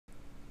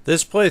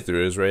This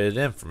playthrough is rated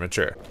M for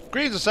mature.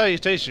 Greetings and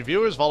salutations,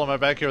 viewers. Vauldemare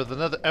back here with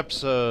another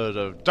episode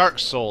of Dark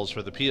Souls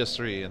for the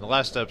PS3. In the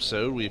last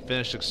episode, we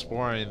finished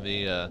exploring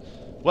the,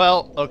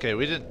 well, okay,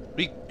 we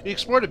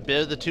explored a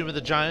bit of the Tomb of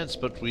the Giants,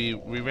 but we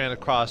ran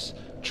across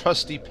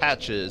Trusty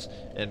Patches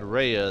and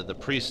Rhea, the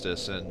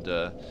priestess, and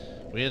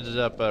we ended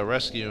up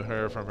rescuing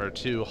her from her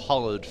two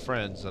hollowed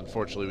friends.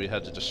 Unfortunately, we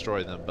had to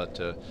destroy them, but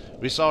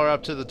we saw her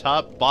up to the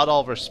top, bought all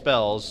of her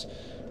spells,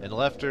 and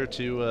left her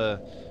to,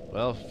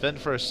 well,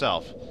 fend for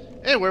herself.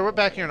 Anyway, we're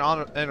back here in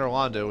Anor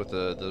Londo with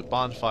the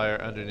bonfire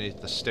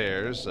underneath the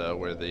stairs,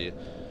 where the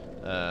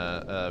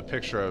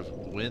picture of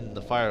Gwyn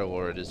the Fire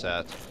Lord is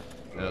at.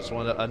 Now, it's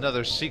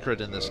another secret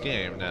in this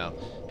game. Now,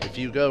 if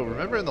you go,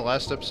 remember in the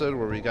last episode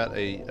where we got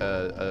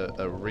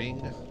a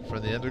ring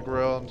from the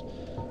underground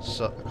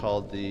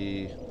called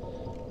the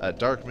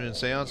Dark Moon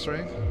Seance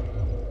Ring?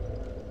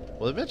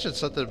 Well, they mentioned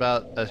something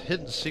about a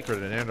hidden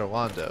secret in Anor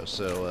Londo,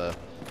 so,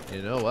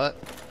 you know what?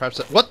 Perhaps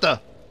that— what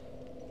the?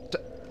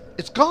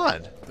 It's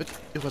gone!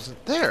 It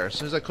wasn't there. As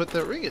soon as I quit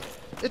that ring,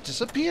 it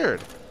disappeared.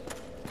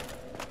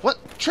 What?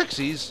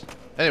 Trixies?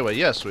 Anyway,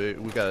 yes, we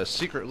got a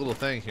secret little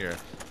thing here.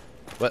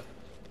 What?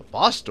 A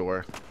boss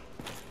door?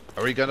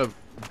 Are we gonna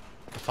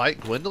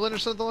fight Gwendolyn or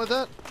something like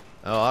that?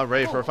 Oh, I'm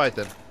ready for a fight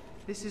then.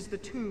 This is the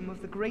tomb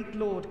of the great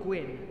Lord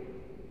Gwyn.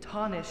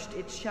 Tarnished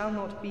it shall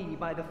not be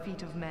by the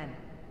feet of men.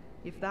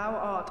 If thou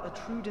art a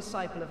true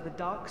disciple of the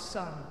Dark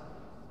Sun,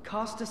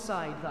 cast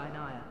aside thine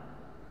ire.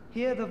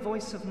 Hear the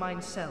voice of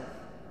mine self,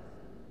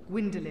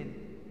 Gwendolyn,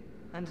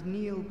 and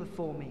kneel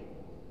before me.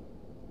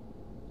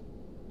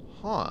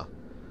 Huh.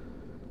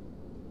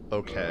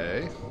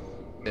 Okay.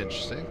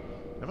 Interesting.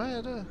 Am I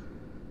at a...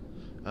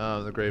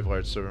 the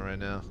Graveyard Servant right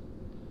now.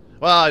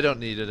 Well, I don't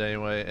need it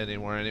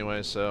anymore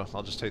anyway, so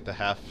I'll just take the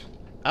half.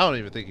 I don't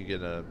even think you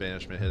get a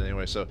banishment hit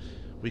anyway, so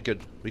we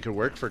could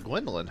work for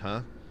Gwendolyn,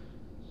 huh?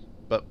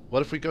 But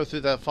what if we go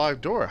through that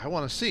fog door? I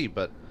want to see,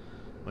 but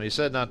well, you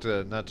said not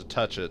to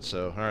touch it,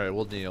 so alright,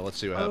 we'll kneel. Let's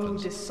see what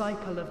happens. O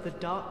disciple of the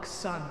Dark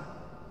Sun,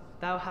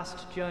 thou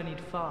hast journeyed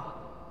far.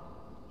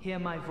 Hear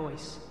my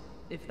voice.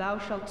 If thou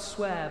shalt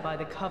swear by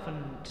the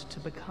covenant to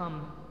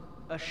become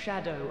a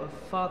shadow of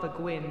Father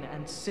Gwyn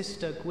and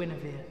Sister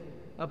Guinevere,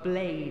 a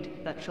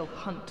blade that shall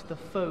hunt the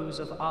foes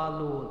of our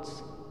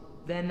lords,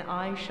 then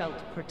I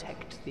shalt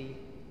protect thee,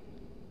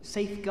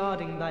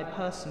 safeguarding thy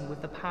person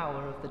with the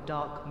power of the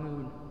Dark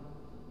Moon.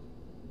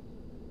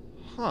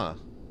 Huh.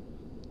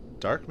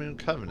 Dark Moon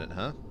Covenant,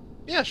 huh?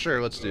 Yeah,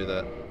 sure, let's do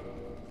that.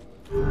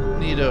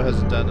 Nito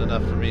hasn't done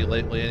enough for me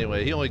lately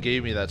anyway. He only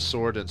gave me that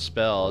sword and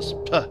spells.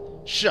 Puh!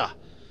 Shah!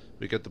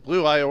 We got the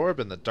Blue Eye Orb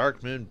and the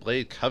Dark Moon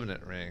Blade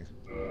Covenant Ring.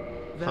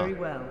 Very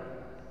well.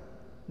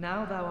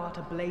 Now thou art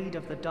a blade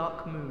of the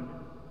Dark Moon,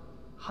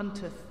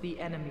 hunteth the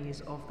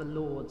enemies of the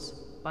lords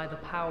by the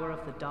power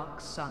of the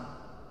Dark Sun.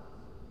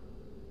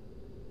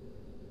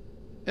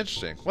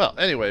 Interesting. Well,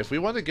 anyway, if we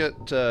want to get,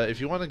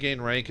 if you want to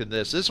gain rank in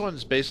this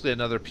one's basically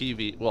another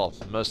PvP. Well,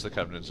 most of the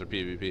covenants are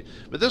PvP,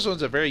 but this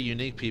one's a very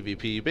unique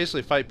PvP. You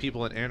basically fight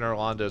people in Anor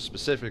Londo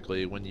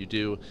specifically when you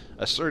do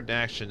a certain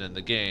action in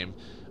the game.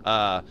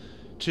 To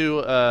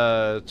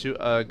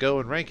go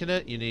and rank in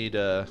it, you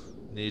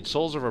need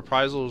Souls of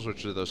Reprisals,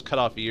 which are those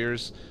cut-off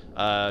ears.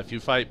 If you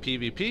fight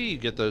PvP, you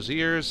get those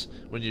ears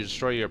when you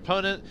destroy your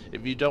opponent.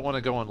 If you don't want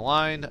to go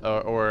online,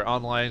 or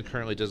online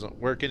currently doesn't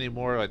work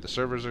anymore, like the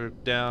servers are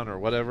down or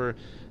whatever,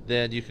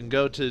 then you can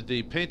go to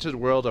the Painted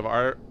World of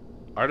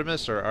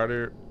Artemis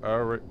or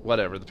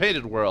whatever, the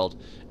Painted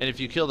World, and if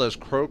you kill those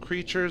crow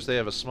creatures, they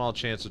have a small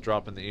chance of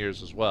dropping the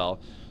ears as well.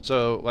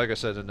 So, like I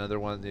said,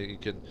 another one that you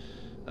can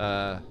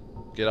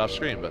get off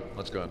screen, but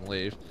let's go ahead and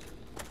leave.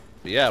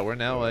 But yeah, we're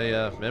now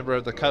a member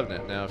of the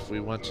Covenant. Now, if we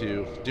want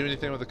to do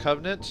anything with the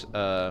Covenant,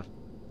 let's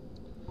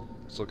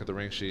look at the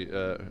ring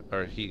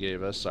or he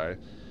gave us, sorry.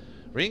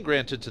 Ring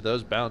granted to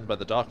those bound by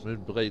the Dark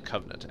Moon Blade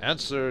Covenant.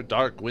 Answer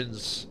Dark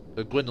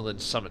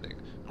Gwendolyn's summoning.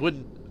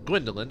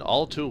 Gwendolyn,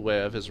 all too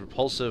aware of his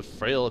repulsive,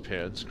 frail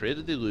appearance,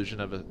 created the illusion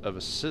of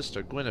a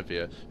sister,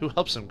 Guinevere, who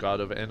helps him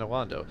guard over Anor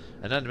Londo.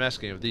 An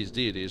unmasking of these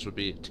deities would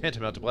be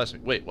tantamount to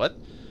blasphemy. Wait, what?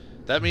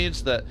 That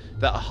means that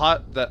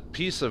that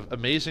piece of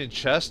amazing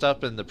chest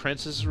up in the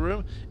princess's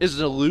room is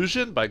an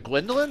illusion by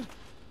Gwendolyn?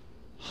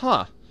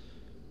 Huh.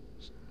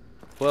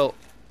 Well,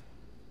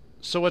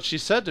 so what she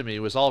said to me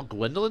was all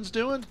Gwendolyn's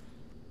doing?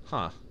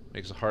 Huh.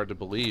 Makes it hard to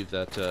believe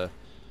that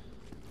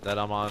that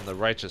I'm on the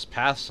righteous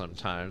path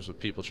sometimes with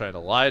people trying to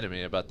lie to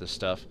me about this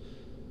stuff.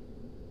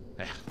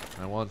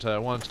 I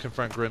won't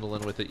confront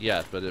Gwendolyn with it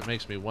yet, but it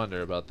makes me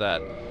wonder about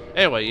that.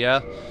 Anyway, yeah.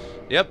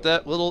 Yep,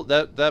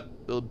 that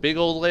big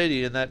old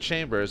lady in that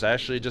chamber is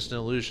actually just an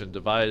illusion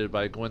divided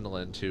by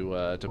Gwendolyn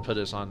to put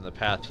us on the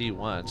path he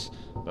wants.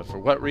 But for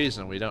what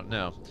reason, we don't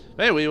know.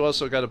 Anyway, we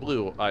also got a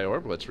Blue Eye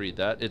Orb. Let's read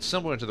that. It's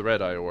similar to the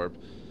Red Eye Orb.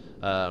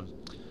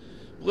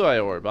 Blue Eye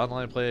Orb,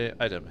 online play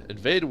item.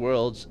 Invade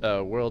world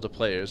of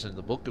players in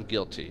the Book of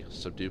Guilty.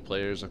 Subdue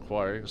players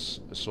acquiring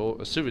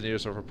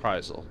souvenirs of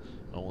reprisal.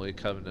 Only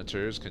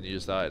Covenanters can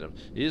use the item.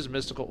 These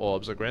mystical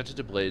orbs are granted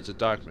to blades at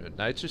Dark Moon.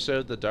 Knights who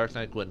serve the Dark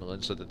Knight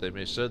Gwendolyn so that they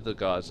may serve the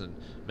gods in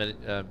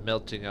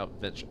meting out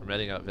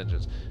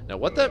vengeance. Now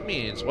what that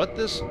means, what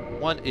this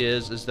one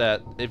is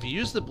that if you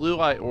use the blue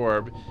eye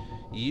orb,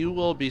 you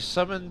will be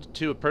summoned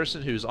to a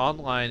person who's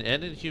online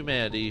and in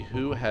humanity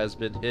who has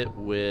been hit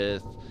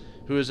with,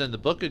 who is in the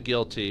Book of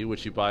Guilty,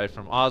 which you buy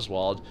from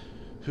Oswald,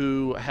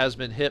 who has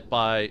been hit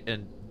by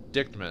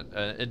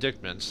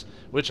indictments,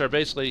 which are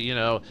basically, you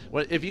know,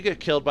 if you get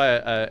killed by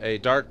a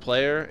dark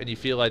player and you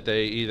feel like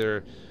they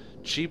either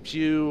cheaped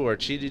you or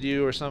cheated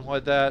you or something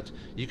like that,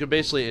 you can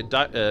basically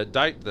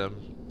indict them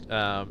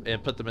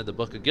and put them in the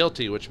Book of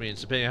Guilty, which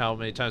means depending on how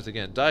many times they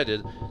get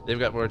indicted, they've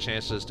got more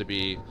chances to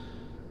be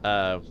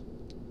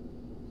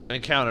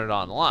encountered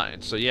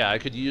online. So yeah, I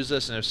could use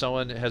this, and if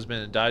someone has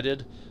been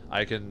indicted,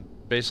 I can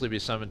basically be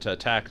summoned to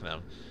attack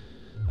them.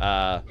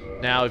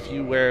 Now, if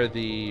you wear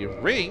the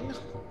ring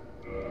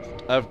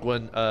of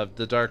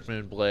the Dark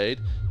Moon Blade,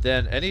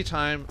 then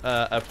anytime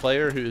a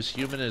player who's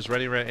human is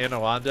running around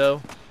Anor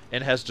Londo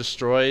and has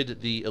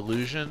destroyed the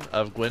illusion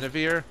of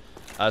Guinevere,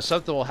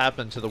 something will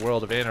happen to the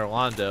world of Anor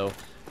Londo,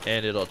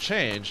 and it'll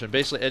change. And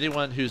basically,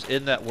 anyone who's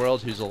in that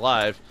world who's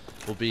alive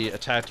will be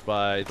attacked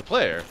by the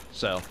player.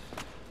 So,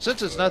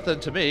 since it's nothing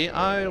to me,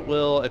 I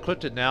will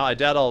equip it now. I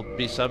doubt I'll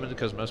be summoned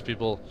because most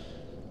people,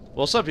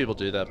 well, some people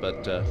do that,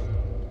 but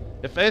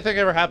if anything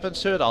ever happens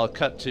to it, I'll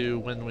cut to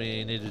when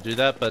we need to do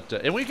that. But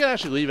and we can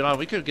actually leave it on.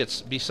 We could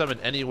be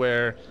summoned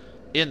anywhere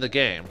in the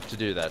game to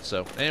do that.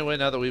 So anyway,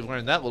 now that we've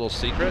learned that little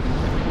secret,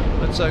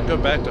 let's go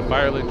back to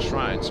Firelink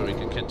Shrine so we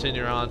can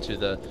continue on to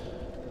the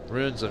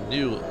ruins of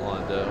New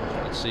Londo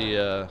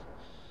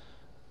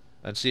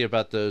and see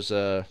about those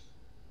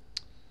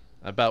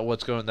about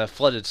what's going, that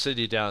flooded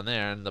city down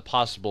there, and the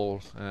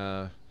possible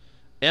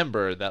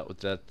ember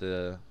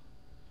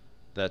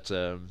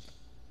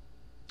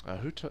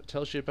who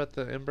tells you about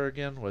the ember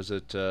again? Was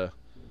it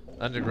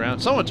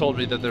underground? Someone told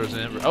me that there was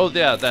an ember. Oh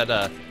yeah,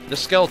 the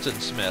skeleton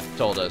smith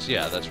told us.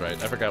 Yeah, that's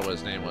right. I forgot what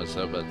his name was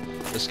though, but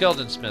the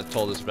skeleton smith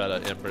told us about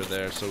an ember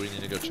there, so we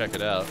need to go check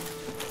it out.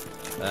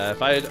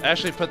 If I had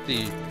actually put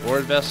the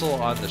ward vessel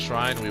on the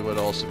shrine, we would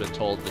have also been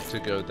told to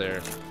go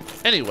there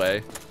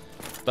anyway.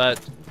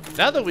 But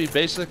now that we've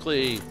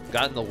basically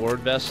gotten the ward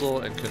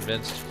vessel and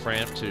convinced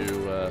Framp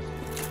to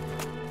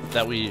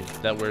that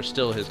we're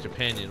still his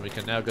companion, we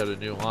can now go to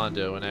New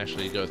Londo and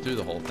actually go through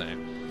the whole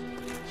thing.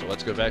 So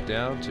let's go back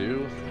down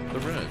to the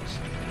ruins.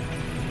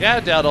 Yeah, I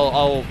doubt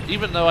I'll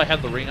even though I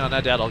have the ring on, I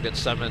doubt I'll get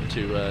summoned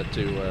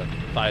to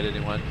fight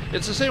anyone.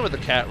 It's the same with the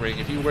cat ring.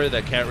 If you wear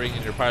that cat ring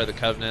and you're part of the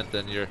Covenant,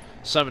 then you're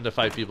summoned to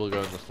fight people who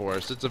go in the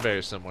forest. It's a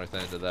very similar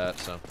thing to that.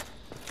 So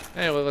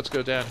anyway, let's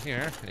go down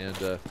here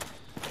and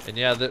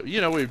yeah, you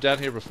know, we were down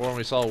here before and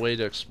we saw a way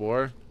to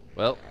explore.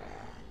 Well,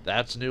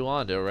 that's New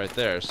Londo right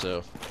there.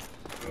 So.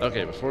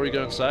 Okay, before we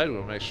go inside,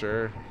 we'll make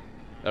sure...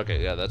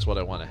 Okay, yeah, that's what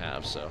I want to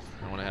have, so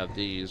I want to have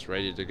these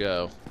ready to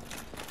go.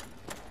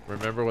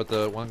 Remember what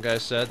the one guy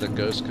said, that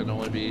ghosts can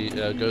only be...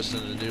 ghosts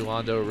in the New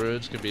Londo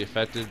ruins can be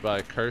affected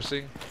by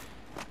cursing?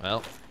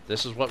 Well,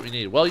 this is what we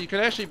need. Well, you can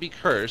actually be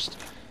cursed.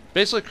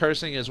 Basically,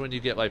 cursing is when you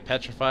get, like,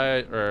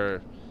 petrified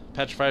or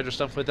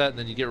stuff like that, and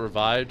then you get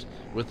revived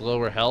with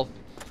lower health.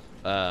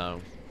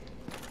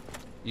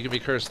 You can be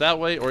cursed that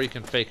way, or you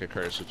can fake a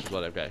curse, which is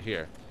what I've got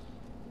here.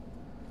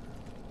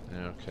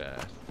 Okay.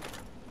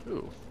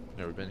 Ooh,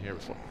 never been here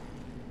before.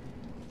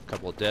 A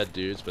couple of dead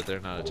dudes, but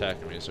they're not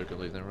attacking me, so I can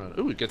leave them alone.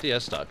 Ooh, we get the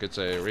S-Stock. It's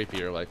a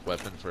rapier-like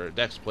weapon for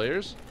Dex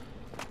players.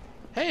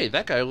 Hey,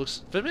 that guy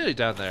looks familiar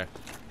down there.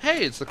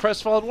 Hey, it's the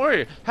Crestfallen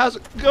Warrior. How's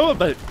it going,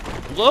 buddy?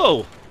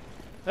 Whoa!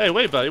 Hey,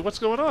 wait, buddy, what's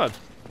going on?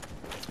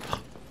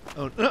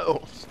 Oh,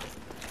 no!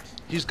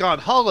 He's gone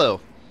hollow!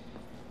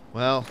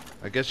 Well,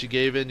 I guess you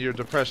gave in to your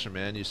depression,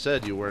 man. You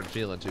said you weren't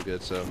feeling too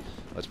good, so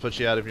let's put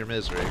you out of your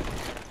misery.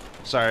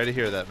 Sorry to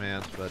hear that,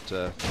 man, but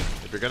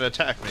if you're gonna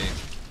attack me,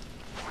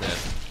 then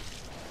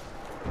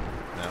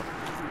no.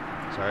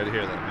 Sorry to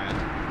hear that, man.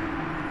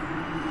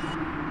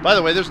 By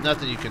the way, there's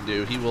nothing you can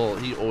do. He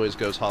always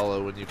goes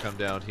hollow when you come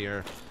down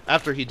here.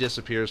 After he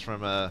disappears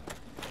from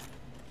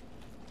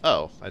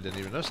oh, I didn't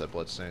even notice that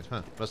bloodstain.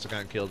 Huh? Must have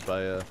gotten killed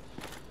by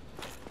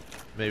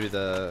maybe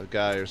the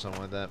guy or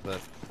something like that. But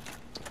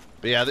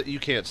yeah, you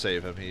can't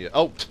save him. He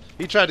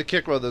tried to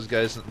kick one of those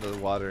guys into the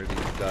water and he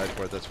died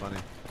for it. That's funny.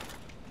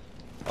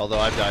 Although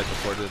I've died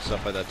before doing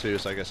stuff like that too,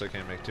 so I guess I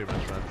can't make too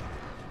much fun.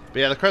 But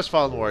yeah, the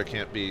Crestfallen Warrior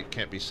can't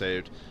be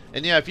saved.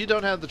 And yeah, if you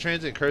don't have the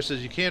transient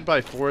curses, you can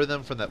buy 4 of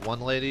them from that one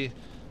lady,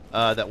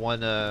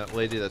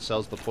 lady that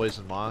sells the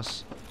poison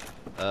moss.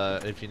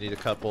 If you need a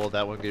couple,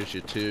 that one gives you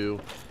 2.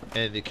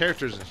 And the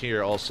characters in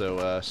here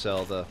also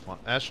sell the.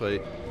 Actually,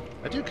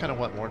 I do kind of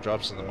want more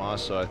drops in the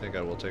moss, so I think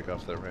I will take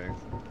off the ring.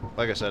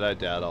 Like I said, I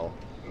doubt I'll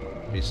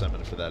be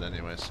summoned for that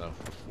anyway. So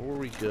before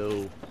we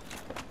go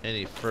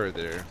any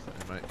further,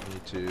 I might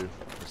need to,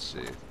 let's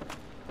see,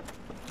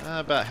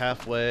 about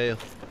halfway.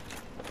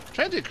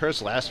 Transient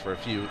curse lasts for a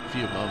few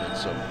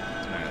moments, so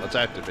alright, let's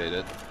activate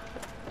it.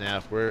 Now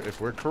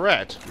if we're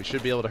correct, we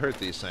should be able to hurt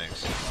these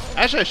things.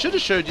 Actually, I should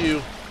have showed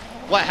you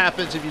what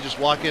happens if you just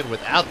walk in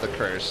without the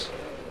curse?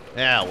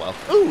 Yeah, well.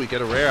 Ooh, we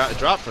get a rare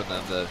drop from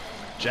them, the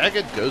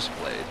Jagged Ghost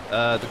Blade.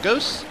 The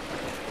ghosts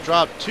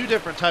drop 2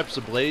 different types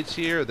of blades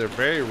here. They're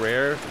very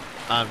rare.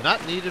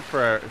 Not needed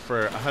for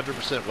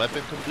 100%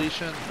 weapon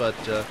completion, but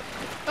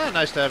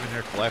nice to have in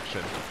your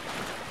collection.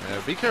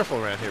 Be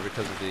careful around here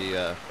because of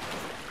the...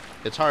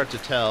 it's hard to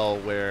tell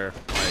where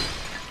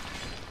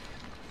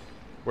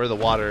the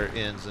water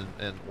ends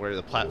and where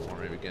the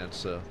platform begins,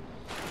 so...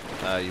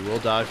 you will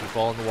die if you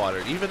fall in the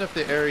water. Even if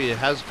the area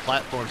has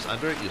platforms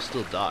under it, you'll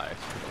still die.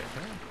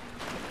 Okay,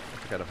 I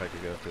forgot if I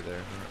could go through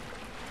there.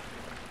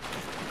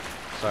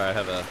 Sorry, I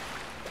have a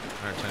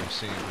hard time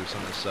seeing through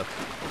some of this stuff.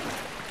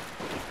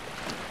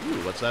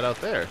 Ooh, what's that out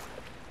there?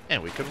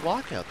 And we can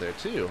walk out there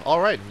too.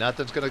 Alright,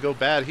 nothing's gonna go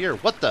bad here.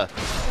 What the?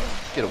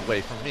 Get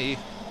away from me.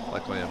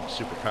 Luckily I'm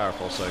super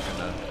powerful so I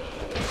can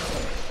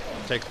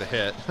take the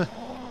hit.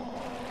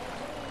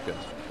 Good.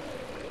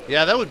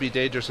 Yeah, that would be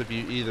dangerous if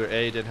you either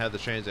A, didn't have the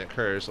transient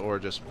curse, or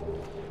just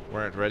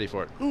weren't ready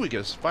for it. Ooh, we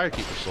get a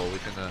Firekeeper soul. We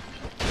can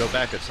go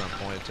back at some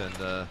point and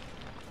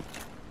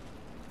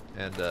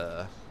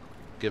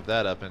give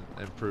that up and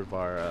improve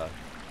our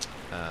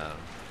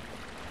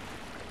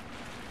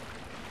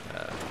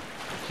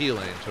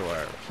healing to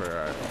our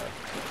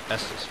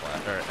Estus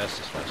Flash,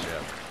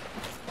 yeah.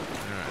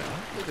 Alright, I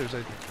don't think there's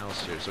anything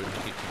else here, so we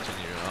can keep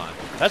continuing on.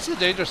 That's the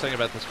dangerous thing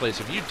about this place.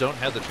 If you don't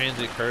have the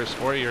transient curse,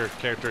 or your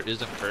character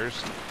isn't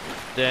cursed,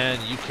 then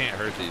you can't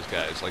hurt these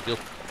guys. Like,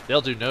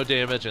 they'll do no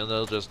damage, and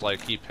they'll just,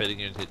 like, keep hitting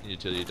you and hitting you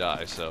till you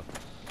die, so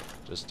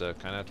just kind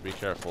of have to be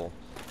careful.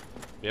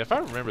 Yeah, if I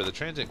remember, the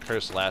transient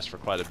curse lasts for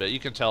quite a bit. You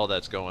can tell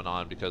that's going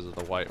on because of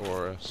the white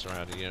aura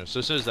surrounding you. So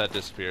as soon as that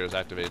disappears,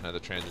 activate another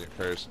transient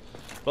curse.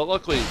 But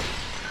luckily,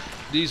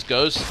 these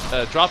ghosts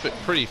drop it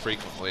pretty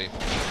frequently.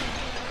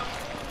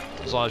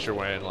 As long as you're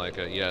wearing, like,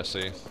 a... Yeah,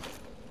 see?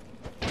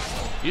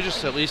 You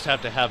just at least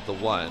have to have the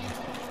one.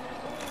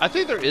 I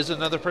think there is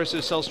another person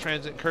who sells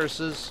transient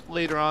curses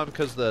later on,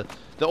 because the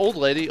old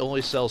lady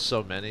only sells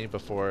so many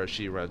before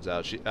she runs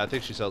out. I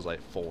think she sells,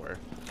 like, 4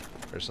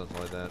 or something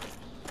like that.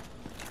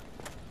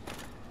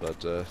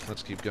 But,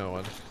 let's keep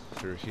going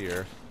through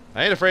here.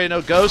 I ain't afraid of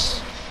no ghosts,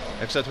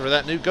 except for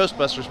that new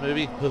Ghostbusters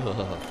movie.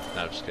 No,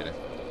 I'm just kidding.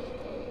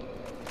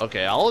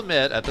 Okay, I'll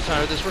admit, at the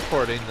time of this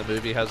recording, the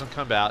movie hasn't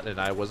come out,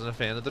 and I wasn't a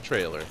fan of the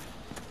trailer.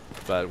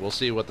 But we'll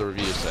see what the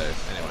reviews say.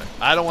 Anyway,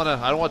 I don't want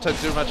to talk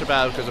too much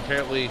about it because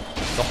apparently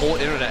the whole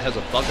internet has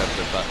a bug up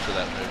their butt for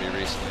that movie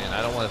recently, and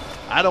I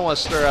don't want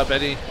to stir up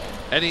any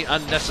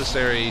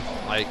unnecessary,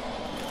 like,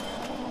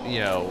 you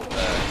know,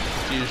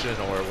 confusion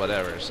or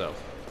whatever. So.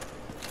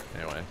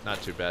 Anyway, not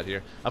too bad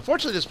here.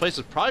 Unfortunately, this place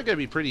is probably going to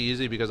be pretty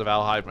easy because of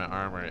how high my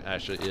armor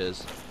actually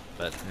is.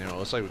 But, you know, it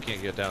looks like we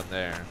can't get down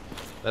there.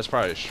 That's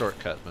probably a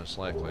shortcut, most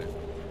likely.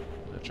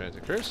 No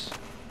transient curse.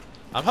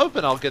 I'm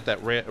hoping I'll get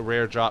that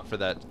rare drop for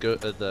that,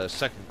 the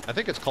second, I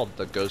think it's called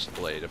the Ghost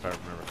Blade, if I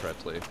remember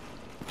correctly.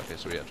 Okay,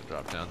 so we have to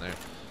drop down there.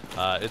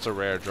 It's a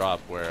rare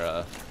drop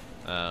where,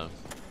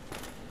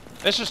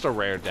 it's just a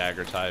rare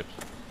dagger type.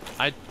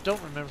 I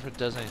don't remember if it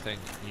does anything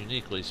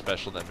uniquely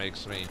special that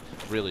makes me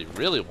really,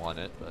 really want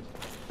it, but...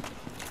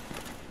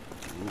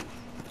 Ooh.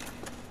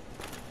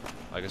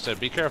 Like I said,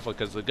 be careful,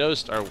 because the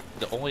ghosts are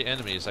the only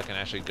enemies that can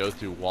actually go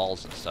through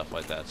walls and stuff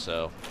like that,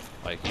 so,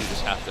 like, you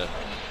just have to...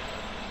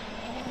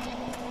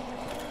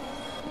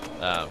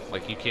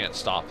 like, you can't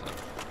stop them.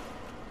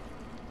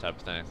 Type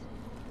of thing.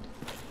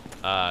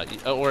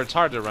 Or it's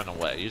hard to run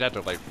away. You'd have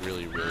to, like,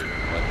 really, really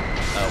run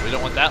away. We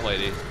don't want that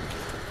lady.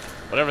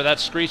 Whatever that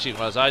screeching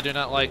was, I do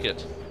not like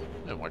it.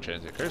 No more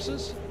transient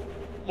curses.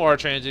 More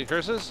transient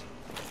curses.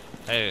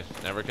 Hey,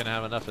 never can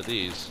have enough of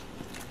these.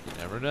 You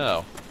never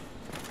know.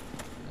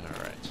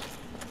 Alright.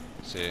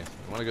 See, I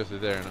want to go through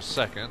there in a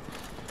second.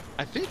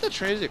 I think the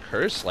transient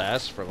curse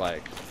lasts for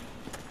like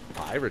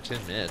 5 or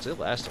 10 minutes. It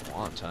lasts a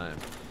long time.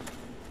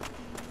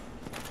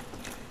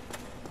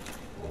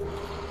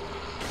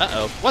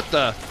 Uh-oh. What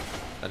the?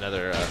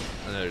 Another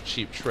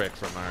cheap trick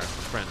from our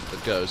friend the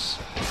ghosts.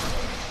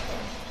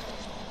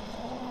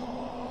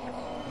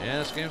 Yeah,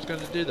 this game's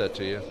going to do that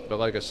to you. But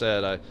like I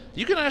said,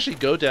 you can actually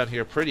go down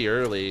here pretty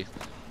early.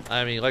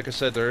 I mean, like I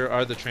said, there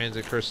are the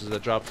transient curses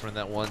that drop from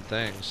that one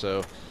thing.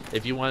 So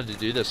if you wanted to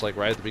do this like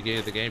right at the beginning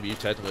of the game, you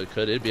technically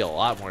could. It'd be a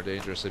lot more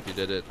dangerous if you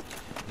did it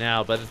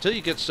now. But until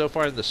you get so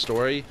far in the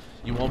story,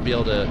 you won't be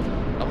able to,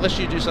 unless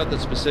you do something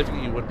specific,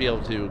 you wouldn't be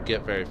able to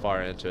get very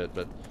far into it.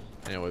 But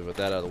anyway, with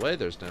that out of the way,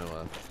 there's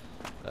no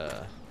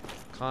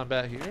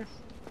combat here.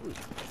 Ooh.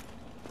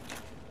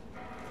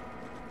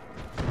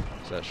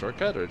 Is that a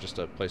shortcut or just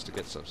a place to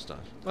get some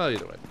stuff? Well,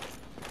 either way.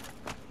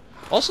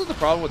 Also, the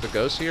problem with the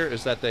ghosts here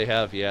is that they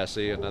have, yeah,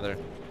 see, another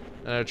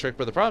trick.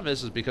 But the problem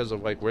is because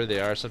of like where they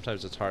are,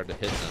 sometimes it's hard to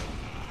hit them.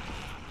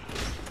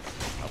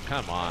 Oh,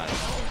 come on. There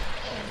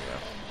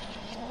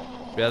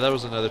we go. Yeah, that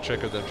was another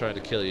trick of them trying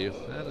to kill you.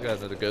 And I got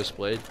another ghost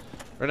blade.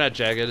 Or not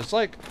jagged. It's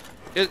like,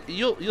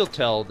 you'll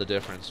tell the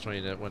difference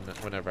between it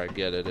whenever I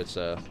get it. It's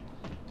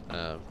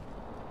it'll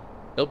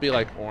be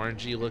like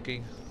orangey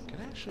looking.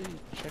 Can I actually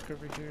check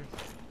over here?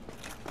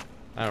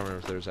 I don't remember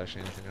if there's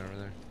actually anything over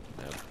there.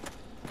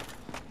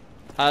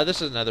 Nope.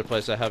 This is another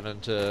place I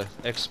haven't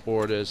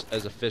explored as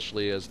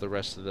officially as the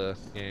rest of the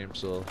game,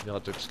 so you'll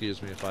have to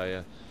excuse me if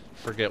I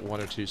forget one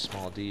or two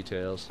small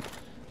details.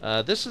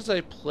 This is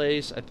a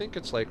place, I think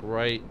it's like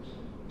right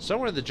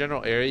somewhere in the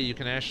general area. You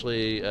can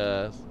actually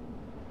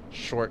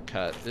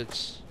shortcut.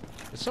 It's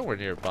somewhere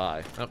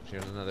nearby. Oh,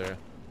 here's another.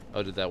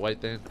 Oh, did that white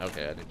thing?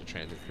 Okay, I need to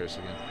transit curse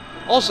again.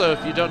 Also,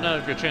 if you don't know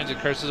if your transit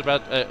curse is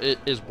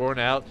is worn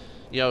out,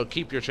 you know,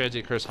 keep your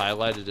transit curse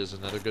highlighted is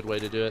another good way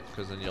to do it,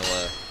 because then you'll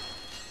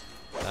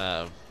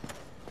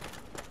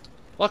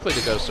luckily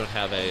the ghosts don't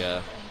have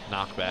a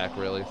knockback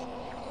really.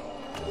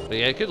 But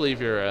yeah, you could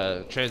leave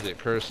your transit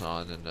curse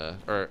on and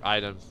or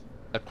item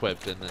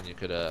equipped, and then you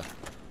could and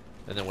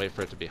then wait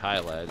for it to be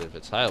highlighted. If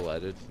it's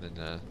highlighted,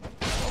 then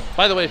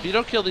by the way, if you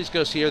don't kill these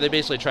ghosts here, they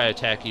basically try to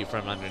attack you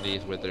from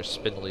underneath with their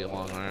spindly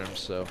long arms,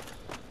 so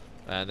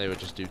and they would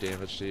just do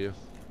damage to you.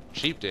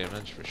 Cheap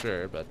damage for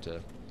sure, but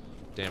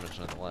damage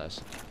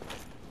nonetheless.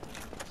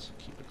 Let's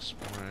keep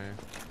exploring.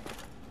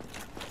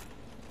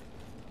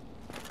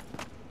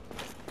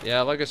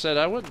 Yeah, like I said,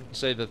 I wouldn't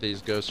say that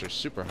these ghosts are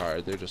super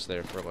hard. They're just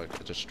there for like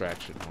a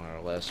distraction, more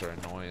or less, or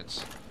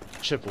annoyance.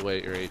 Chip away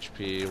at your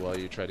HP while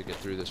you try to get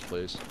through this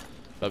place.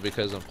 But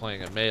because I'm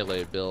playing a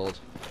melee build,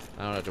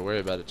 I don't have to worry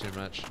about it too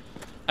much.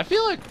 I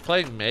feel like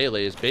playing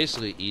melee is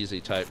basically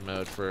easy type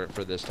mode for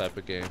this type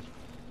of game.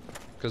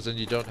 Because then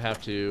you don't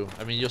have to...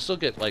 I mean, you'll still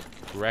get like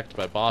wrecked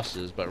by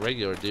bosses, but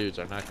regular dudes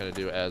are not going to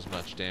do as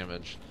much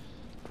damage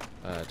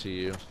to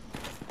you.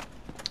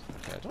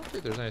 Okay, I don't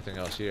think there's anything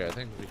else here. I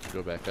think we can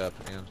go back up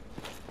again.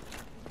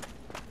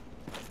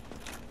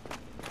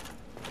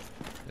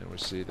 And we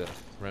see the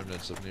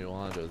remnants of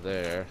Anor Londo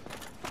there.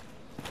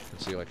 You can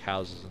see like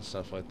houses and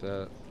stuff like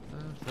that.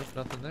 Nope,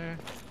 nothing there.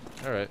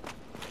 Alright.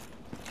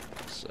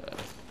 Let's go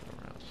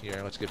around here.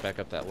 Let's get back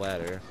up that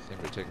ladder. I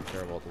think we're taking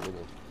care of all the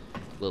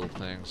little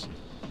things.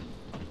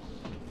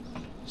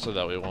 So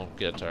that we won't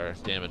get our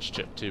damage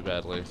chipped too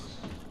badly.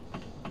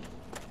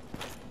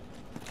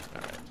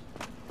 Alright.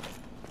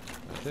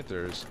 I think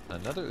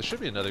there should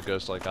be another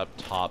ghost like up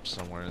top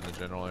somewhere in the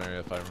general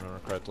area if I remember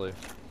correctly.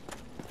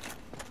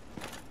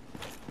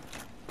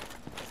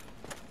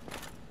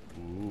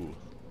 Ooh.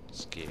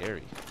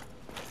 Scary.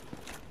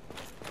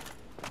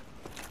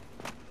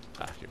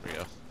 Ah, here we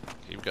go.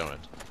 Keep going.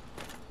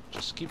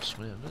 Just keep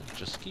swimming.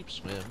 Just keep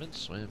swimming,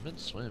 swimming,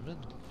 swimming.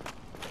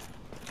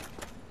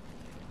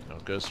 No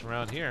ghosts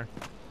around here.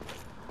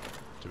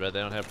 Too bad they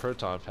don't have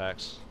proton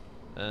packs.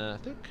 I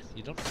think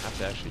you don't have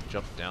to actually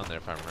jump down there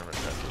if I remember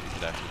correctly. You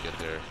could actually get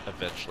there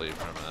eventually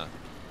from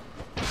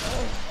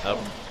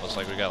oh, looks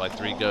like we got like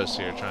 3 ghosts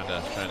here trying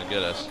to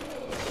get us.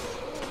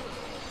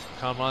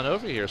 Come on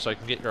over here so I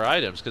can get your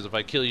items, because if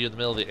I kill you in the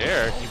middle of the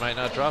air, you might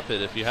not drop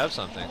it if you have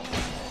something.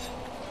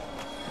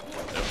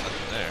 Nope,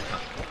 nothing there.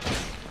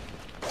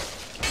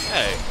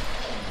 Hey!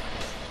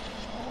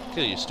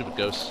 Kill you, stupid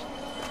ghosts.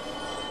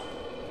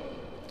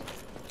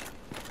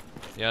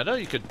 Yeah, I know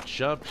you could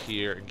jump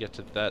here and get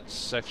to that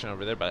section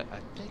over there, but I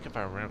think if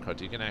I remember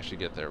correctly, you can actually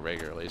get there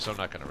regularly, so I'm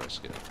not going to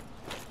risk it.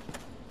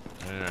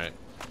 Alright.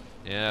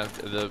 Yeah,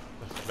 the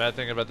bad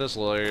thing about this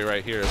little area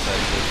right here is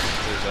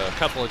that there's a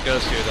couple of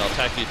ghosts here that'll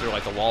attack you through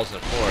like the walls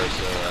and the floor,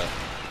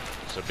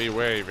 so be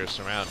wary of your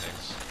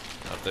surroundings.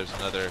 Oh, there's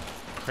another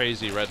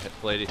crazy red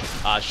lady.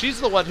 She's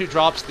the one who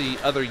drops the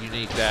other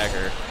unique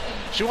dagger.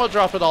 She won't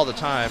drop it all the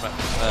time.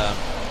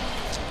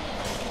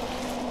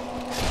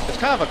 It's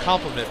kind of a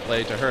compliment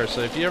blade to her,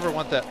 so if you ever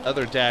want that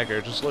other dagger,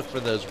 just look for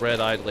those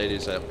red-eyed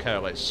ladies that kind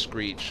of like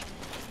screech.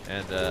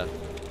 And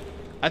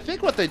I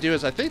think what they do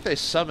is I think they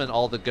summon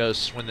all the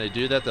ghosts. When they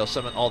do that, they'll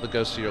summon all the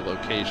ghosts to your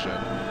location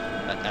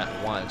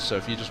at once. So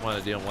if you just want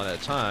to deal one at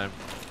a time,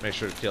 make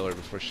sure to kill her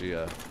before she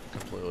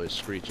completely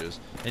screeches.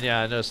 And yeah,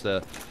 I noticed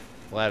the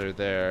ladder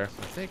there.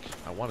 I think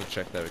I want to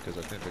check that because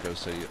I think that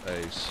goes to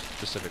a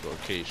specific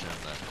location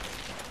that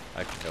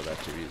I can go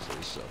back to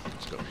easily. So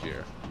let's go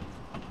here.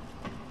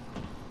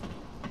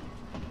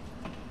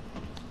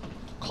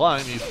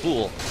 Climb, you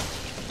fool!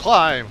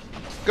 Climb!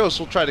 Ghosts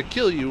will try to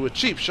kill you with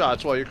cheap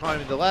shots while you're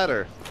climbing the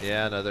ladder.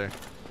 Yeah, another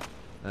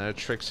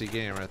tricksy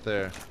game right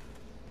there.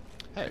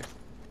 Hey.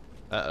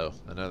 Uh-oh,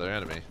 another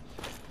enemy.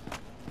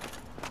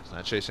 It's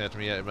not chasing after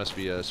me yet. It must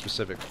be a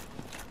specific...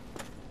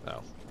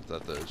 Oh, I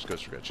thought those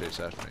ghosts were going to chase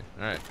after me.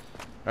 Alright.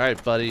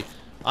 Alright, buddy.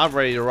 I'm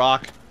ready to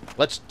rock.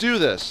 Let's do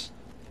this!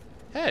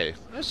 Hey,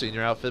 I've seen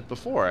your outfit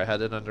before. I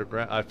had it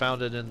underground. I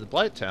found it in the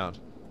Blight Town.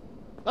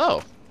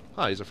 Oh.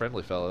 Huh, he's a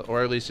friendly fellow.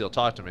 Or at least he'll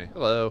talk to me.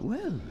 Hello.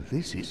 Well,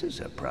 this is a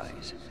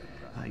surprise.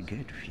 I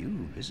get few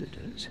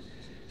visitors,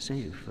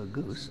 save for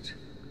ghosts.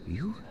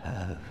 You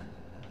have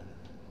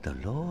the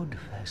Lord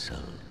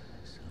Vessel.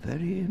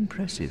 Very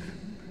impressive.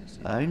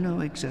 I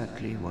know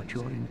exactly what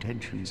your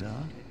intentions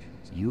are.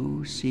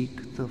 You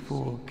seek the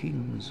 4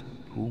 kings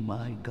whom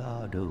I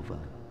guard over.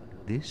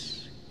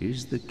 This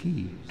is the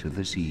key to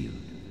the seal.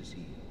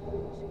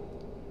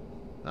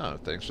 Oh,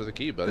 thanks for the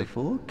key, buddy. The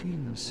 4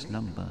 kings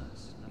slumber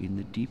in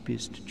the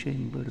deepest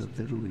chamber of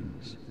the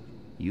ruins.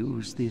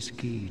 Use this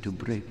key to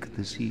break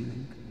the seal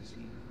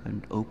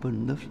and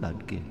open the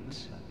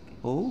floodgates.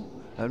 Oh,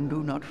 and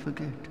do not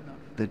forget,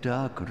 the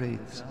dark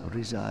wraiths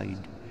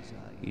reside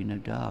in a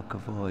dark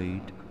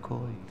void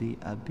called the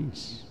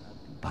Abyss.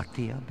 But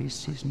the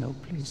Abyss is no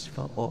place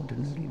for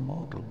ordinary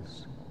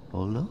mortals.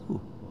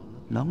 Although,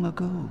 long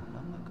ago,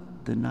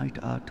 the knight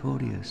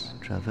Artorius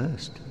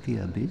traversed the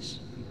Abyss.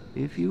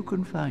 If you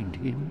can find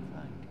him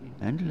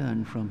and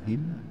learn from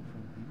him,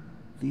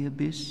 the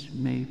Abyss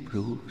may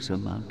prove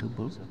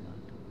surmountable.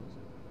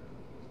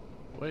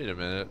 Wait a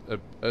minute.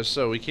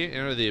 So we can't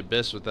enter the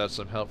Abyss without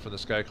some help from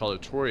this guy called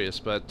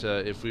Artorius, but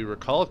if we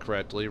recall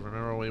correctly,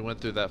 remember when we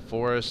went through that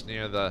forest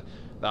near the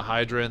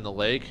Hydra in the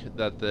lake,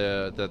 that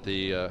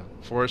the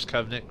Forest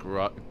Covenant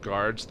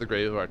guards the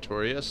grave of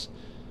Artorius?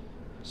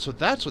 So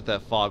that's what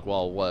that fog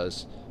wall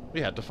was. We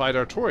had to fight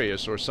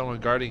Artorius or someone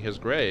guarding his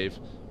grave.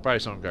 Probably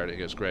someone guarding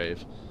his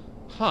grave.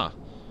 Huh.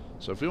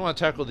 So if we want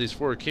to tackle these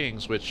 4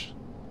 kings, which...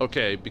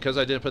 Okay, because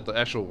I didn't put the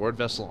actual ward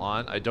vessel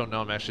on, I don't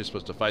know I'm actually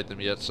supposed to fight them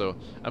yet, so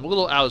I'm a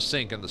little out of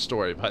sync in the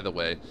story, by the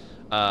way.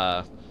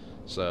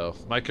 So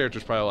my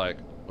character's probably like,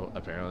 well,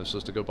 apparently I'm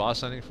supposed to go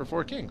boss hunting for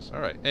 4 kings.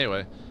 Alright,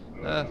 anyway,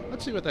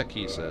 let's see what that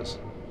key says.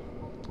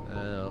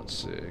 Let's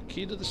see,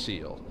 key to the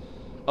seal.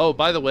 Oh,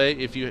 by the way,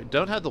 if you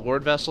don't have the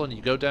Lord Vessel and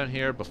you go down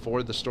here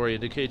before the story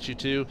indicates you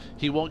to,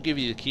 he won't give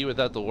you the key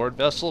without the Lord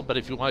Vessel, but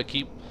if you want to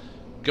keep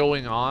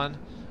going on,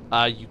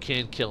 you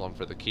can kill him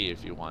for the key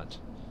if you want.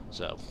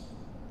 So...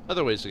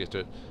 Other ways to get to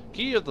it.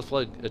 Key of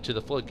the to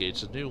the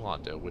floodgates of New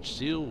Londo, which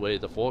seal away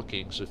the 4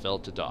 kings who fell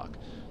to dark.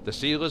 The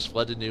sealers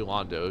fled to New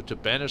Londo to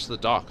banish the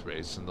dark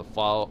race and the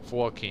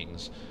 4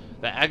 kings.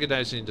 The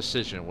agonizing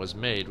decision was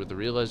made with the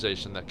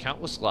realization that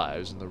countless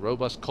lives and the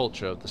robust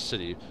culture of the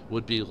city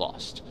would be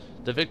lost.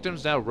 The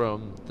victims now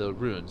roam the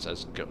ruins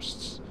as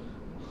ghosts.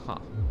 Huh.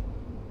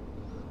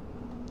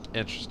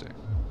 Interesting.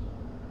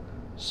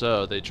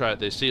 So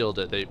they sealed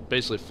it. They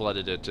basically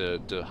flooded it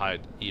to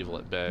hide evil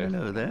at bay.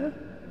 Hello there.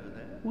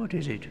 What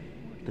is it?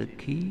 The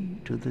key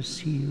to the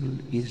seal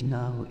is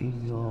now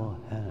in your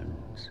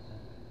hands.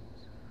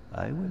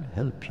 I will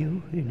help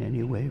you in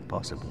any way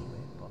possible.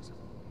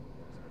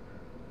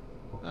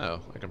 Oh,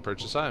 I can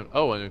purchase items.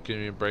 Oh, and can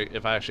you break?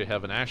 If I actually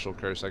have an actual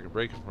curse, I can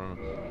break it from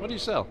him. What do you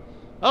sell?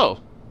 Oh,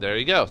 there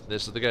you go.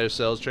 This is the guy who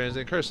sells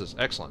transient curses.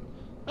 Excellent.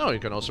 Oh, you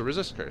can also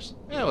resist curse.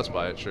 Yeah, let's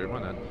buy it. Sure,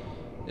 why not?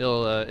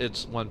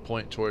 It's 1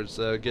 point towards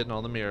getting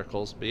all the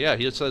miracles. But yeah,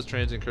 he says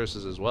transient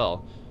curses as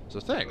well. So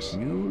thanks.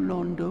 New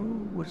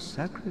Londo was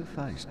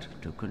sacrificed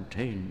to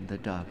contain the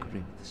Dark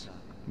Wraiths.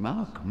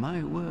 Mark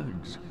my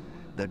words,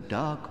 the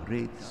Dark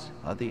Wraiths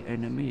are the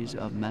enemies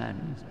of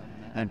man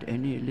and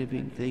any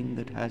living thing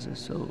that has a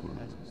soul.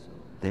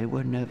 They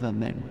were never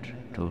meant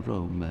to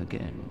roam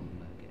again.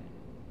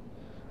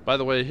 By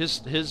the way,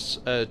 his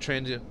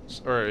transient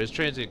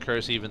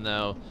curse, even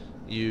though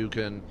you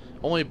can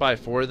only buy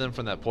 4 of them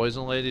from that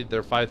poison lady,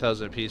 they're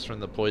 5,000 apiece from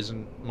the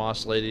poison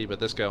moss lady, but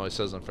this guy only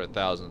sells them for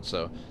 1,000,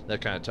 so that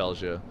kind of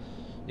tells you,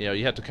 you know,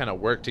 you have to kind of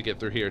work to get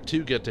through here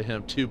to get to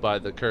him to buy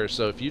the curse.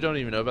 So if you don't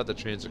even know about the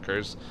transient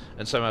curse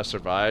and somehow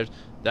survived,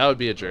 that would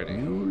be a journey.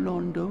 New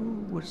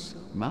Londo was,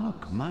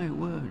 mark my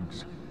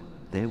words,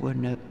 they were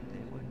never...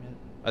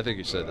 I think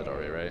you said that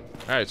already, right?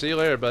 Alright, see you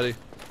later, buddy.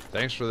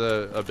 Thanks for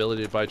the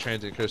ability to buy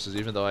transient curses,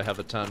 even though I have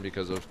a ton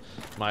because of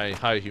my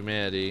high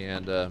humanity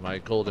and my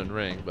golden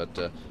ring, but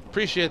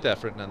appreciate the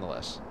effort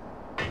nonetheless.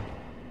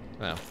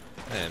 Now,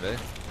 anyway,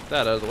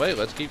 that out of the way,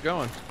 let's keep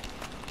going.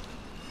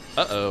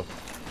 Uh-oh.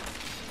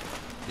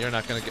 You're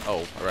not gonna get...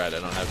 Oh, alright, I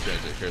don't have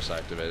transient curse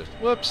activated.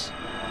 Whoops.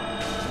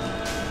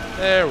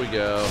 There we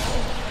go.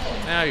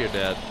 Now you're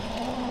dead.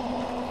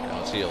 Now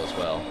let's heal as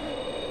well.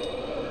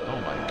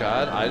 Oh my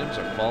god, items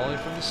are falling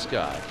from the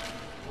sky.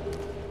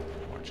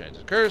 More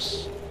transient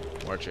curse.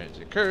 More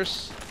transient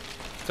curse.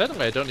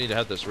 Technically, I don't need to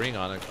have this ring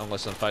on it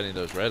unless I'm fighting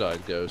those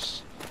red-eyed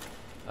ghosts.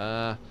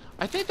 I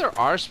think there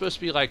are supposed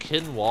to be like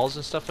hidden walls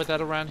and stuff like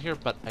that around here,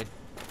 but I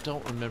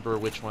don't remember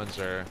which ones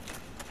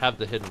have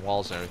the hidden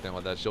walls and everything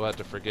like that, so you'll have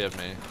to forgive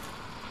me.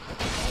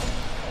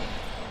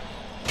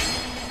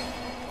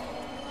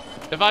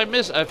 If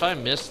I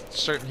miss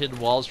certain hidden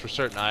walls for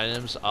certain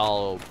items,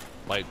 I'll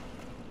like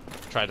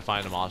try to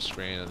find them off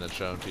screen and then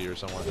show them to you or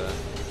something like that.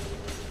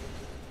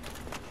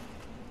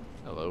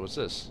 Hello, what's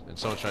this? And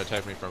someone's trying to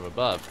attack me from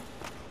above.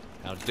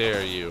 How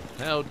dare you?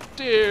 How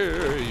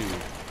dare you?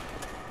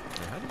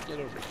 Now, how do you get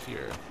over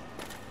here?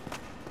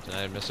 Did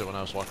I miss it when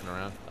I was walking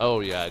around? Oh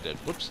yeah, I did.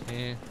 Whoops.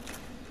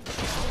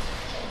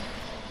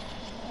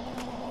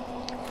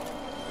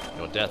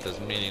 Your death is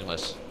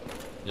meaningless.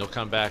 You'll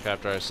come back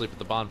after I sleep at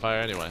the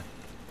bonfire anyway.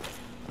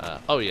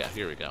 Oh yeah,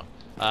 here we go.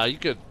 You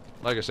could,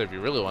 like I said, if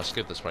you really want to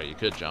skip this part, you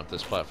could jump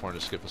this platform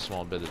to skip a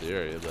small bit of the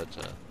area, but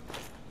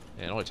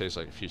yeah, it only takes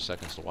like a few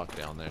seconds to walk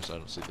down there, so I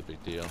don't see the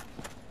big deal.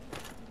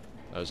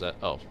 Oh, is that?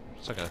 Oh,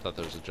 a second I thought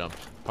there was a jump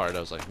part. I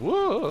was like,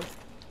 whoa!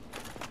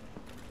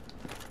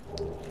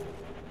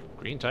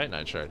 Green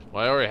Titanite shard.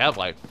 Well, I already have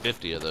like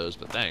 50 of those,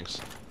 but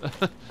thanks.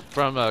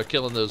 From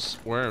killing those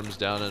worms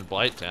down in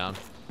Blight Town.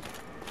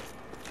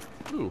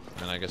 Ooh,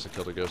 and I guess I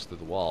killed a ghost through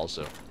the wall,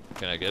 so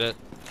can I get it?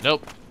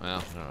 Nope.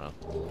 Well, I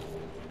don't know.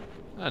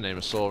 I name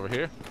a soul over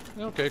here.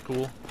 Okay,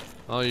 cool.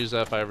 I'll use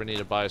that if I ever need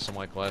to buy some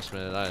like last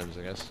minute items,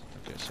 I guess.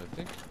 Okay, so I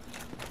think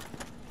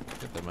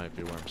that might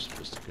be where I'm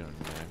supposed to go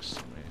next.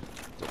 Let me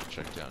double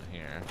check down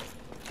here.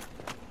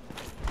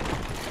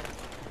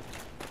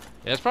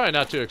 Yeah, it's probably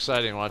not too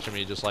exciting watching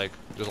me just like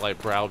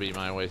browbeat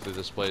my way through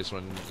this place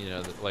when, you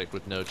know, like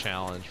with no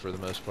challenge for the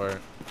most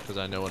part, because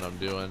I know what I'm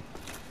doing.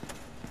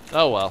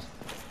 Oh well.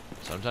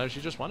 Sometimes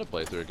you just want to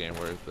play through a game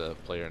where the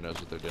player knows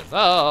what they're doing.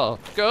 Oh,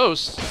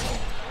 ghosts!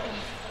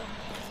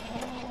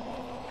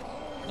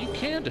 You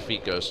can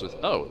defeat ghosts with...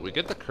 Oh, we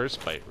get the curse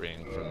bite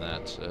ring from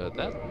that.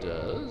 That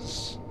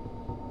does...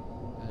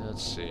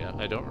 Let's see.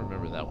 I don't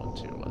remember that one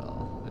too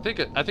well. I think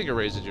it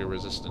raises your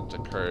resistance to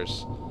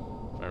curse,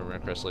 if I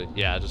remember correctly.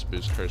 Yeah, it just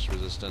boosts curse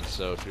resistance.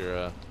 So if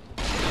you're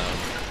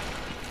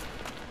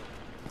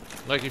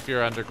like if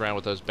you're underground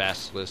with those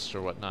basilisks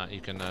or whatnot, you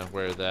can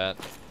wear that.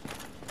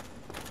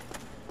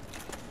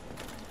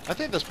 I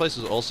think this place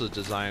is also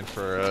designed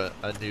for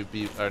a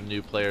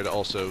new player to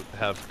also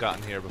have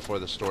gotten here before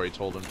the story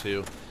told him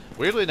to.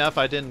 Weirdly enough,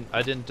 I didn't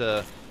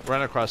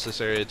run across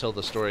this area until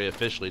the story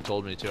officially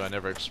told me to. I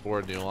never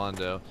explored New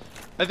Londo.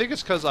 I think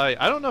it's because I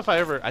don't know if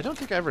I don't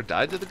think I ever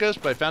died to the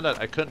ghost, but I found out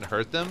I couldn't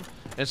hurt them,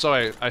 and so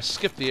I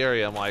skipped the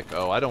area. I'm like,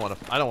 oh, I don't want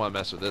to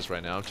mess with this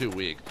right now. I'm too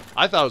weak.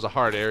 I thought it was a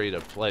hard area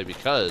to play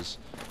because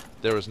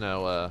there was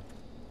no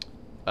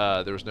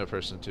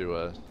person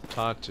to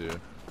talk to.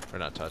 Or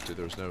not talk to.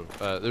 There was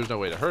no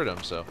way to hurt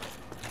him. So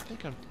I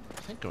think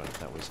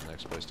that was the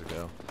next place to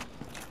go.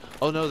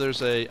 Oh no, I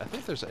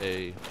think there's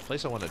a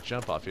place I want to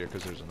jump off here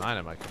because there's an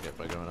item I can get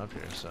by going up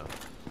here. So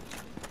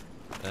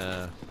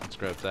let's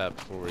grab that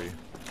before we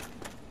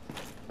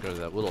go to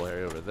that little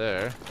area over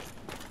there.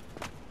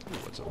 Ooh,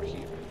 what's over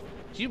here?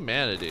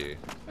 Humanity.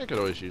 I could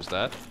always use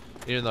that,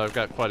 even though I've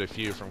got quite a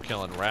few from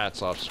killing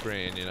rats off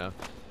screen. You know.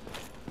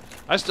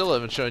 I still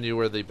haven't shown you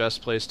where the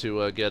best place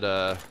to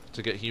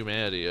get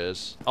humanity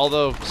is.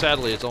 Although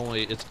sadly,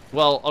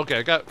 well,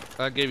 okay.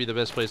 I gave you the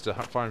best place to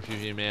farm for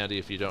humanity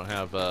if you don't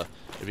have the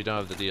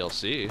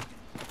DLC.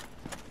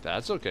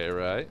 That's okay,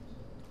 right?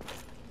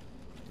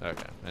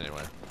 Okay.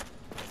 Anyway,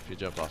 if you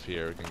jump off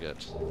here, we can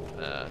get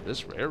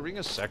this rare ring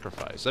of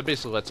sacrifice. That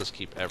basically lets us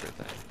keep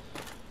everything.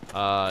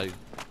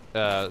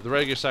 The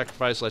regular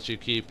sacrifice lets you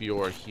keep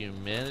your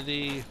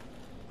humanity.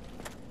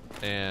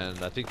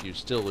 And I think you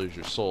still lose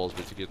your souls,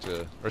 but you get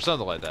to... Or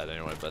something like that,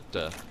 anyway. But,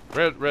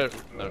 red...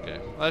 Okay.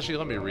 Well, actually,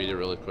 let me read it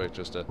really quick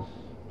just to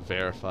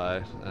verify.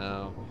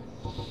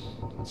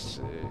 Let's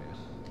see.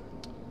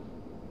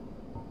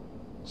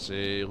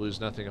 See, lose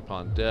nothing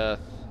upon death.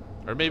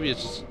 Or maybe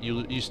it's...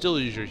 You still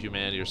lose your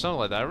humanity or something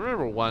like that. I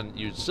remember one,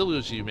 you still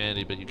lose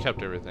humanity, but you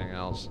kept everything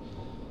else.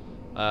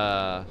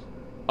 Oh,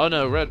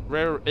 no.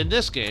 Rare... In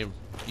this game,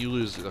 you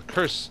lose the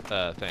curse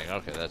thing.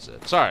 Okay, that's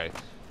it. Sorry.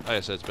 Like I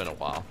said, it's been a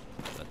while.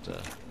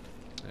 But,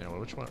 anyway,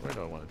 where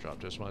do I want to drop?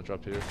 Just want to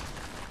drop here?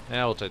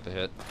 Yeah, we'll take the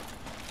hit.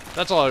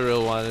 That's all I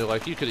really want to do.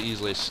 Like, you could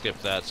easily skip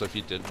that, so if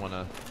you didn't want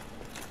to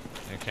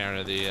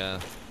encounter the,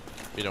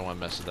 if you don't want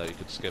to mess with that, you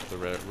could skip the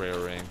rare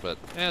ring, but,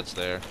 it's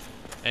there.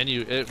 And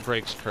it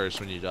breaks curse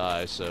when you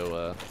die,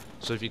 so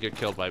if you get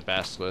killed by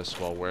basilisks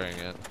while wearing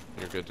it,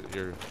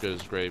 you're good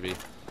as gravy.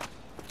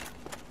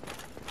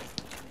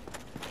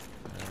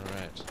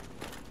 Alright.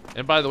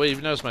 And by the way,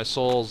 you've noticed my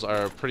souls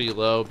are pretty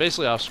low.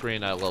 Basically, off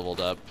screen, I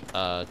leveled up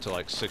to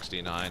like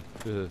 69.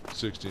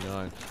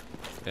 69.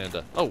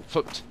 And, oh,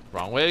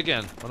 wrong way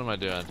again. What am I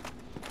doing?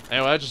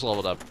 Anyway, I just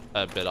leveled up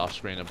a bit off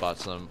screen and bought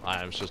some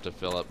items just to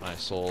fill up my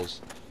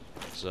souls.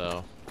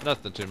 So,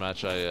 nothing too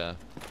much. I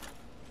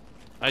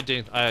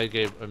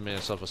gave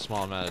myself a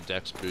small amount of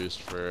dex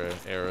boost for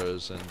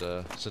arrows,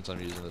 and since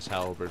I'm using this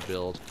halberd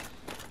build,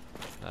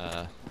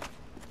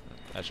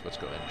 actually, let's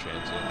go ahead and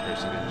transient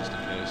curse again just in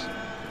case.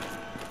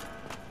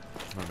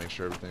 I want to make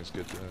sure everything's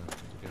good to go.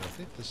 I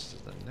think this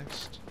is the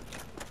next...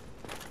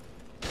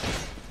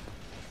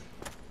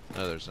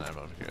 Oh, there's an item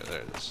over here.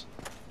 There it is.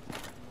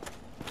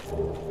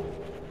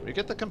 We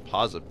get the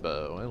composite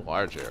bow and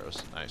large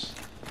arrows. Nice.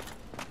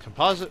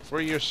 Composite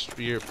for your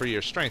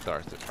strength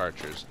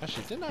archers.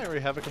 Actually, didn't I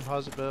already have a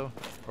composite bow?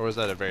 Or was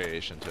that a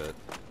variation to it?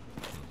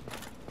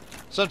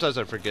 Sometimes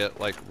I forget,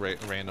 like,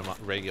 random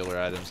regular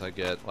items I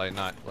get. Like,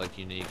 not, like,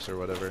 uniques or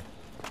whatever.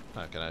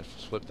 Can I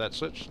flip that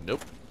switch?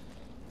 Nope.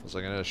 Looks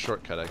like I know a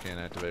shortcut I can't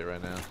activate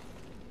right now.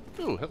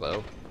 Ooh,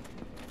 hello.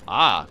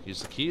 Ah,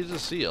 use the key to the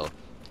seal.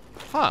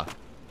 Huh.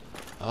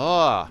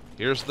 Ah,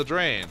 here's the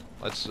drain.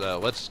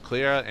 Let's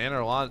clear out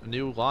Anor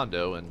New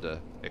Londo and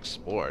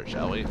explore,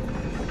 shall we?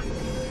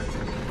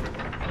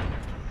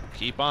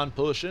 Keep on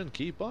pushing,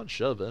 keep on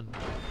shoving.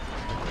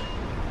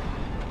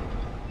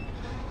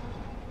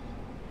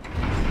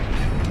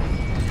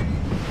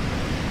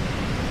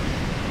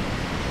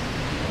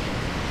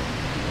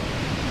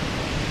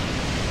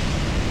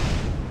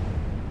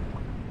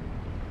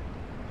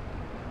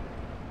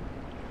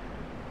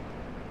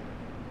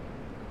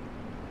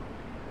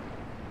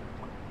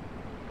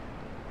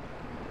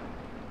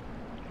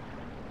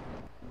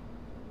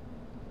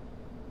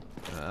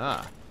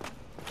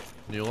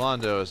 New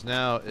Londo is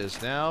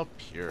now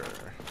pure.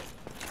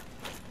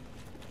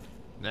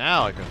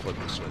 Now I can flip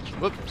the switch.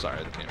 Whoop,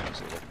 sorry, the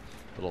camera's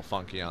a little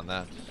funky on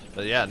that.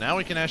 But yeah, now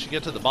we can actually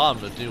get to the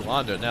bottom of New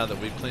Londo now that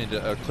we've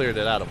cleared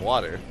it out of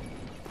water.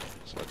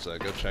 So let's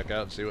go check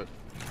out and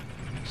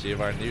see if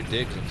our new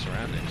digs and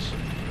surroundings.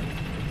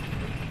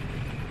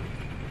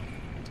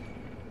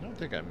 I don't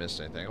think I missed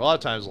anything. A lot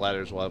of times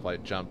ladders will have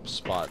like jump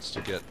spots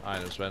to get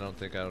items, but I don't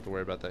think I have to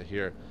worry about that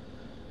here.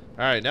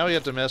 Alright, now we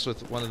have to mess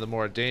with one of the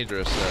more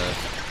dangerous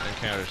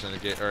encounters in the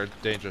game, or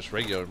dangerous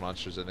regular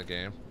monsters in the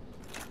game.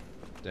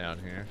 Down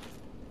here.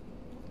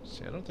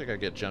 See, I don't think I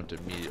get jumped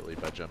immediately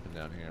by jumping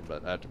down here,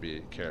 but I have to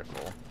be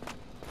careful.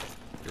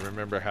 You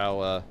remember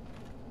how,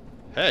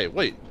 hey,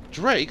 wait,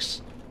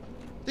 drakes?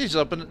 This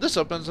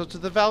opens up to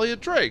the Valley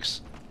of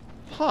Drakes.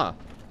 Huh.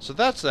 So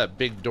that's that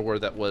big door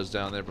that was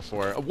down there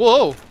before.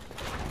 Whoa!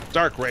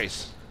 Dark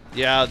Race.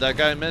 Yeah, that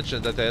guy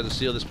mentioned that they had to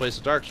seal this place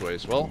with Dark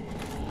Race. Well,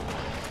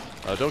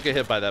 don't get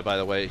hit by that, by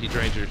the way. He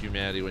drains your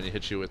humanity when he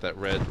hits you with that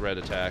red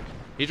attack.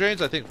 He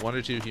drains, I think, 1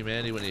 or 2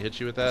 humanity when he hits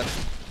you with that.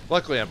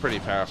 Luckily, I'm pretty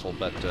powerful,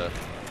 but,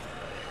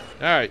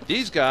 alright,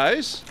 these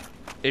guys,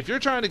 if you're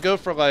trying to go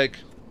for, like,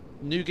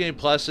 New Game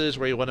Pluses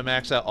where you want to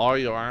max out all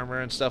your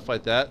armor and stuff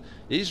like that,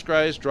 these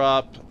guys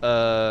drop,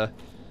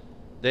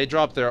 they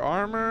drop their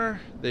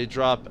armor, they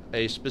drop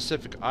a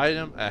specific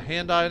item, a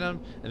hand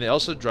item, and they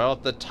also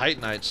drop the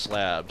Titanite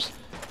slabs.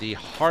 The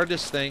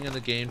hardest thing in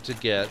the game to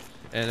get,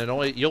 and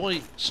you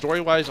only,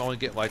 story-wise, only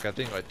get, like, I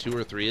think, like 2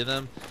 or 3 of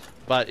them,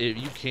 but if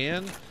you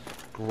can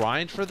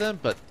grind for them,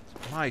 but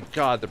my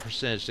god, the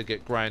percentage to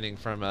get grinding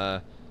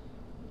from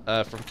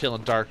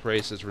killing Dark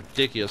Race is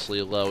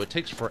ridiculously low. It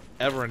takes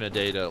forever and a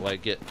day to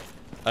like get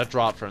a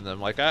drop from them.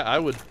 Like I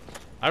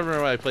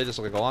remember when I played this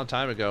like a long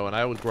time ago, and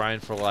I would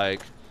grind for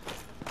like,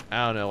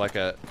 I don't know, like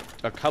a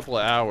couple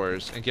of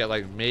hours and get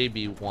like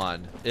maybe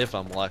 1 if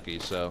I'm lucky.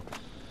 So,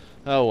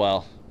 oh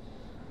well.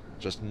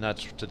 Just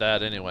nuts to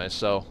that anyway.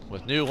 So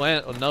with No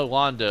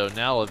Londo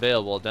now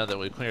available, now that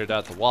we've cleared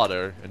out the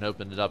water and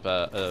opened up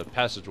a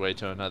passageway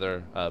to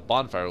another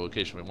bonfire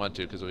location we went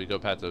to, because if we go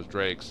past those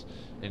drakes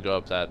and go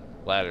up that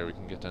ladder, we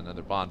can get to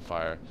another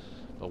bonfire.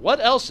 But what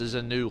else is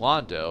in New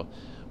Londo?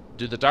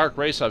 Do the Dark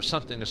Race have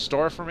something in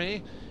store for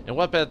me? And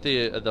what about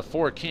the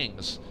 4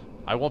 kings?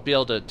 I won't be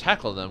able to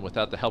tackle them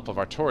without the help of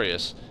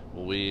Artorias.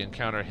 Will we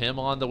encounter him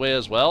on the way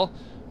as well?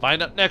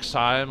 Find out next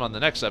time on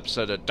the next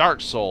episode of Dark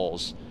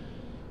Souls.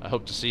 I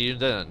hope to see you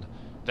then.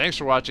 Thanks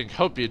for watching,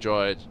 hope you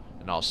enjoyed,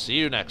 and I'll see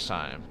you next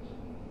time.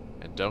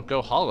 And don't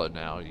go hollow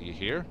now, you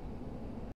hear?